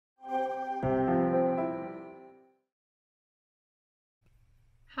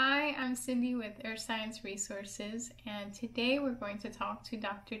I'm Cindy with Earth Science Resources, and today we're going to talk to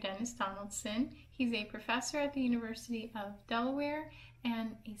Dr. Dennis Donaldson. He's a professor at the University of Delaware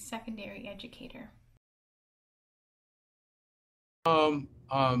and a secondary educator.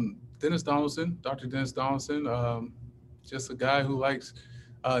 Dennis Donaldson, Dr. Dennis Donaldson, just a guy who likes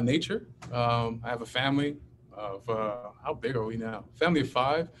nature. I have a family of, how big are we now? Family of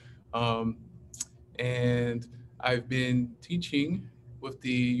five. Um, and I've been teaching with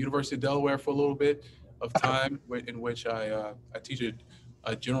the University of Delaware for a little bit of time, in which I teach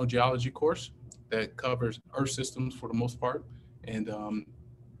a general geology course that covers Earth systems for the most part. And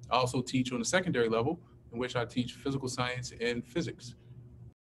I also teach on the secondary level, in which I teach physical science and physics.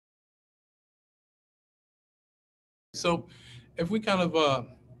 So if we kind of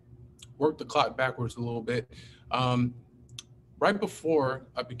work the clock backwards a little bit, um, right before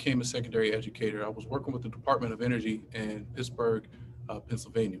I became a secondary educator, I was working with the Department of Energy in Pittsburgh,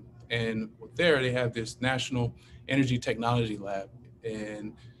 Pennsylvania. And there they have this National Energy Technology Lab.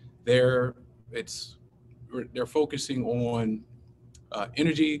 And there it's they're focusing on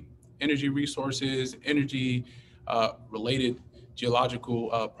energy resources, energy related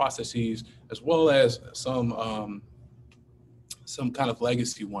geological processes, as well as some kind of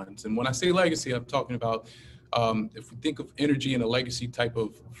legacy ones. And when I say legacy, I'm talking about if we think of energy in a legacy type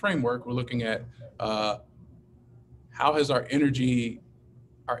of framework, we're looking at how has our energy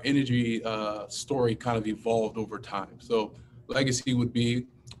story kind of evolved over time. So legacy would be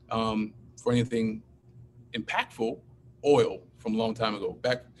for anything impactful, oil from a long time ago.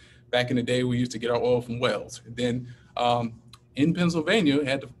 Back in the day, we used to get our oil from wells. And then in Pennsylvania,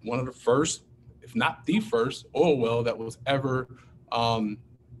 had one of the first, if not the first, oil well that was ever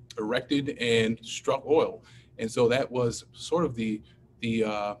erected and struck oil. And so that was sort of the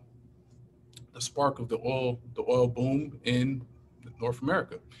spark of the oil boom in North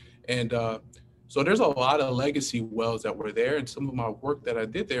America. And so there's a lot of legacy wells that were there. And some of my work that I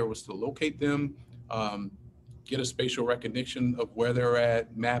did there was to locate them, get a spatial recognition of where they're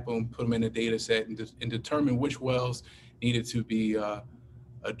at, map them, put them in a data set, and determine which wells needed to be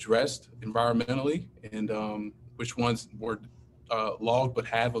addressed environmentally, and which ones were logged but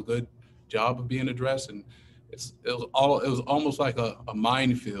have a good job of being addressed. And it was almost like a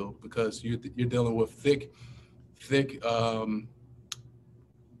minefield, because you're dealing with thick thick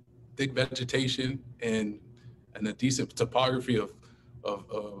vegetation and a decent topography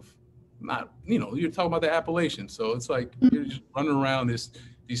of not, you're talking about the Appalachians. So it's like you're just running around these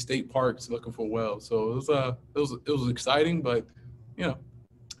state parks looking for wells. So it was exciting, but you know,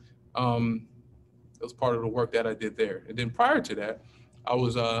 it was part of the work that I did there. And then prior to that, I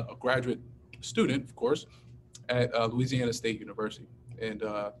was a graduate student, of course, at Louisiana State University. And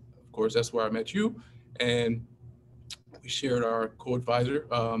of course, that's where I met you. And we shared our co-advisor,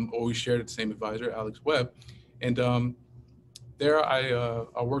 or we shared the same advisor, Alex Webb. And there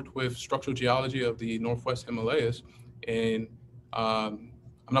I worked with structural geology of the Northwest Himalayas. And I'm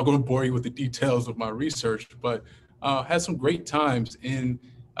not going to bore you with the details of my research, but had some great times in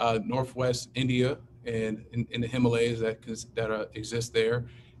Northwest India and in the Himalayas that exist there,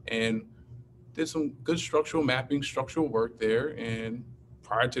 and did some good structural mapping, structural work there. And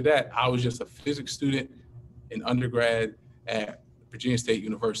prior to that, I was just a physics student in undergrad at Virginia State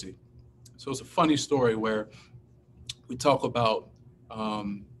University. So it's a funny story where we talk about how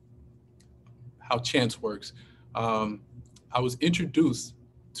chance works. I was introduced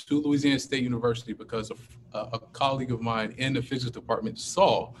to Louisiana State University because of a colleague of mine in the physics department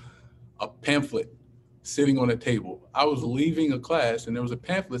saw a pamphlet sitting on a table. I was leaving a class, and there was a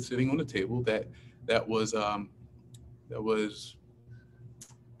pamphlet sitting on the table that was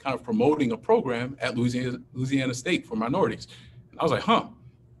kind of promoting a program at Louisiana State for minorities. And I was like, well,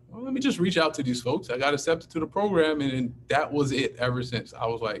 let me just reach out to these folks. I got accepted to the program, and that was it ever since. I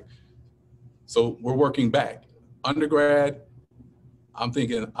was like, so we're working back. Undergrad, I'm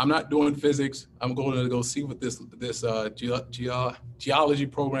thinking, I'm not doing physics. I'm going to go see what this geology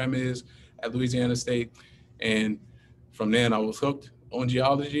program is at Louisiana State. And from then I was hooked on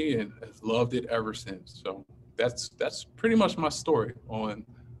geology and have loved it ever since. So that's pretty much my story on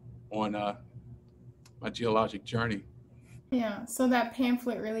my geologic journey. Yeah, so that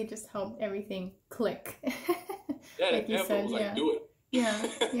pamphlet really just helped everything click. Yeah, Like that you pamphlet said, was like, yeah. do it. Yeah,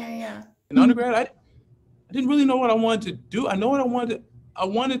 yeah, yeah. In undergrad, I didn't really know what I wanted to do. I know what I wanted. I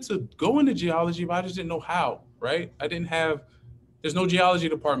wanted to go into geology, but I just didn't know how, right? There's no geology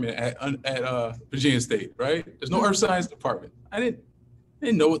department at Virginia State, right? There's no earth science department. I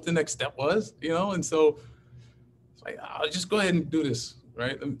didn't know what the next step was, and so it's like, I'll just go ahead and do this,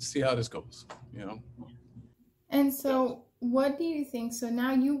 right? Let me see how this goes, And Yeah. so what do you think? So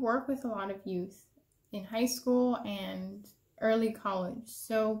now you work with a lot of youth in high school and early college.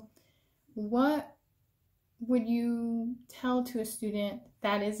 So what would you tell to a student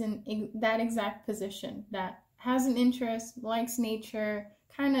that is in that exact position, that has an interest, likes nature,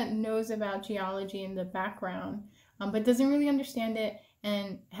 kind of knows about geology in the background, but doesn't really understand it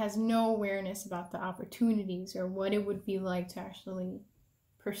and has no awareness about the opportunities or what it would be like to actually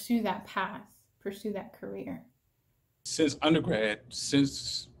pursue that path, pursue that career? Since undergrad,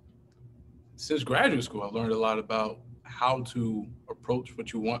 since graduate school, I learned a lot about how to approach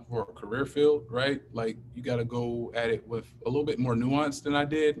what you want for a career field, right? Like you got to go at it with a little bit more nuance than I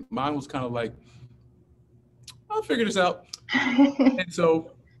did. Mine was kind of like, I'll figure this out. And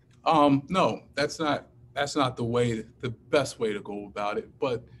so, no, that's not the best way to go about it.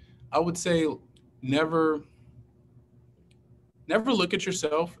 But I would say never look at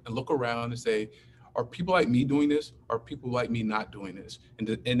yourself and look around and say, are people like me doing this? Are people like me not doing this? And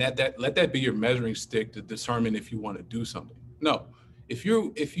that let that be your measuring stick to determine if you want to do something. No, if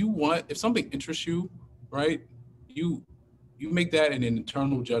something interests you, right? You make that an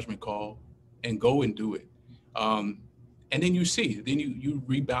internal judgment call and go and do it. And then you see, then you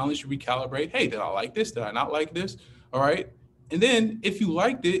rebalance, you recalibrate. Hey, did I like this? Did I not like this? All right. And then if you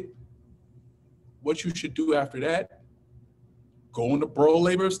liked it, what you should do after that, go into pro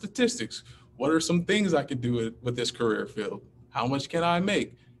labor statistics. What are some things I could do with this career field? How much can I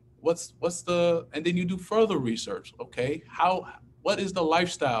make? And then you do further research. Okay. What is the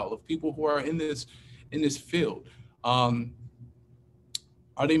lifestyle of people who are in this field? Are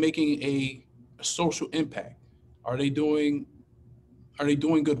they making a social impact? Are they doing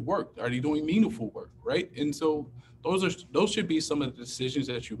good work? Are they doing meaningful work? Right. And so those should be some of the decisions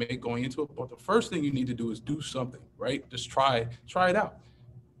that you make going into it. But the first thing you need to do is do something, right? Just try it out.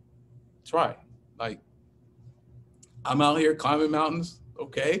 Try. Like, I'm out here climbing mountains.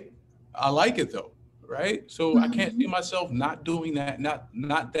 Okay. I like it though. Right. So I can't see myself not doing that, not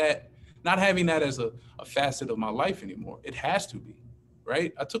having that as a facet of my life anymore. It has to be.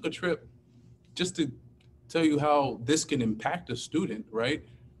 Right. I took a trip just to tell you how this can impact a student, right?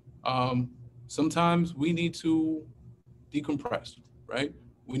 Sometimes we need to decompress, right?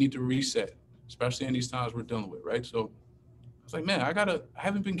 We need to reset, especially in these times we're dealing with, right? So I was like, man, I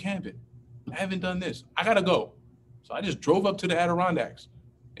haven't been camping. I haven't done this. I gotta go. So I just drove up to the Adirondacks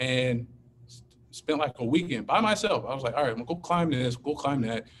and spent like a weekend by myself. I was like, all right, I'm gonna go climb this, go climb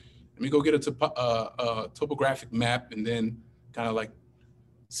that. Let me go get a topographic map and then kind of like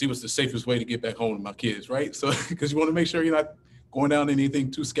see what's the safest way to get back home to my kids, right? So, because you want to make sure you're not going down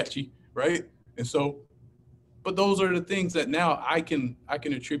anything too sketchy, right? And so, but those are the things that now I can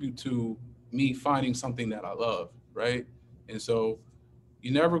attribute to me finding something that I love, right? And so,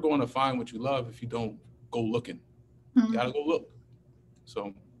 you're never going to find what you love if you don't go looking. You gotta go look.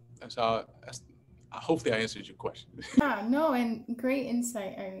 So hopefully I answered your question. Yeah, no, and great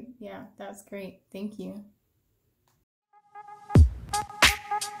insight. Yeah, that's great. Thank you.